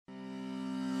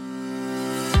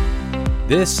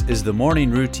This is the Morning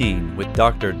Routine with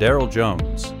Dr. Daryl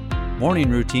Jones. Morning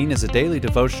Routine is a daily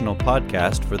devotional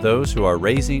podcast for those who are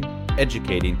raising,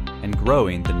 educating, and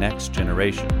growing the next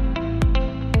generation.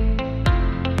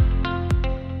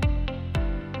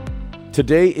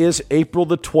 Today is April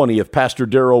the 20th. Pastor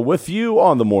Daryl with you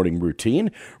on the Morning Routine,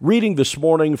 reading this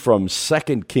morning from 2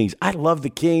 Kings. I love the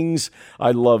Kings.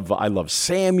 I love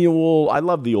Samuel. I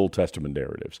love the Old Testament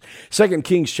narratives. 2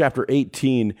 Kings chapter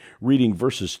 18, reading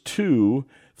verses 2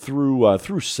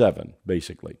 through 7,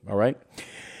 basically. All right?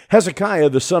 Hezekiah,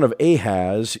 the son of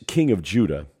Ahaz, king of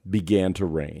Judah, began to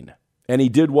reign. And he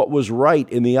did what was right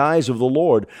in the eyes of the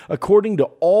Lord, according to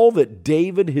all that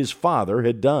David his father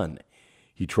had done.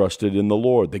 He trusted in the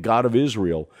Lord, the God of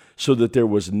Israel, so that there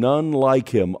was none like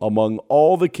him among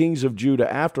all the kings of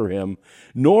Judah after him,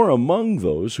 nor among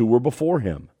those who were before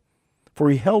him.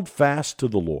 For he held fast to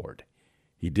the Lord.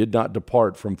 He did not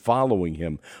depart from following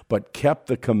him, but kept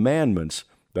the commandments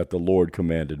that the Lord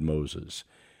commanded Moses.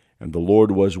 And the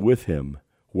Lord was with him.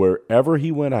 Wherever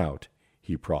he went out,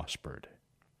 he prospered.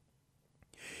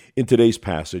 In today's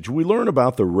passage, we learn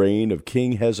about the reign of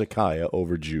King Hezekiah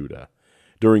over Judah.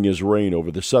 During his reign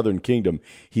over the southern kingdom,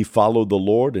 he followed the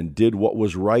Lord and did what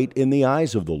was right in the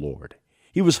eyes of the Lord.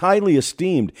 He was highly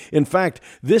esteemed. In fact,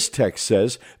 this text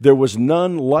says, there was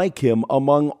none like him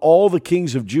among all the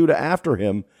kings of Judah after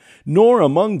him, nor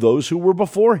among those who were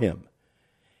before him.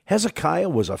 Hezekiah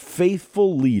was a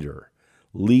faithful leader,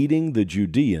 leading the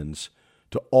Judeans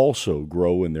to also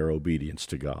grow in their obedience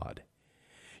to God.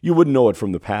 You wouldn't know it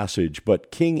from the passage,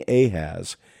 but King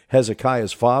Ahaz,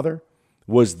 Hezekiah's father,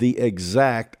 was the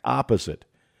exact opposite.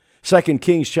 2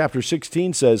 Kings chapter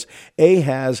 16 says,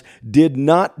 Ahaz did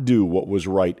not do what was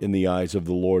right in the eyes of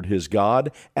the Lord his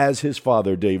God, as his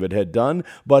father David had done,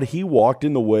 but he walked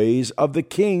in the ways of the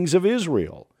kings of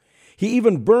Israel. He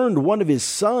even burned one of his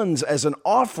sons as an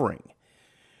offering.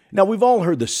 Now, we've all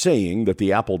heard the saying that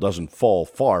the apple doesn't fall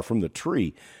far from the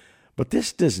tree, but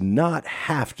this does not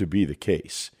have to be the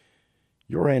case.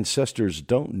 Your ancestors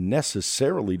don't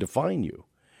necessarily define you.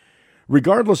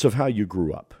 Regardless of how you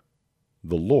grew up,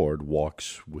 the Lord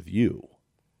walks with you.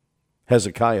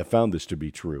 Hezekiah found this to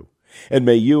be true. And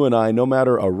may you and I, no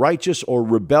matter a righteous or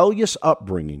rebellious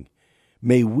upbringing,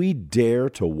 may we dare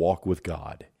to walk with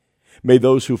God. May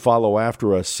those who follow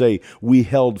after us say, we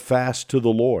held fast to the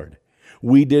Lord.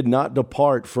 We did not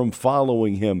depart from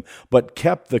following him, but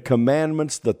kept the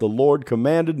commandments that the Lord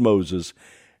commanded Moses,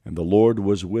 and the Lord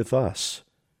was with us.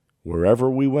 Wherever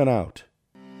we went out,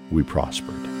 we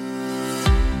prospered.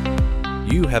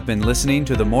 You have been listening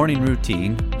to the Morning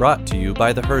Routine, brought to you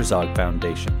by the Herzog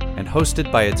Foundation and hosted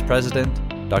by its president,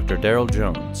 Dr. Daryl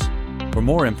Jones. For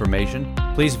more information,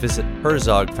 please visit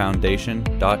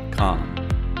herzogfoundation.com.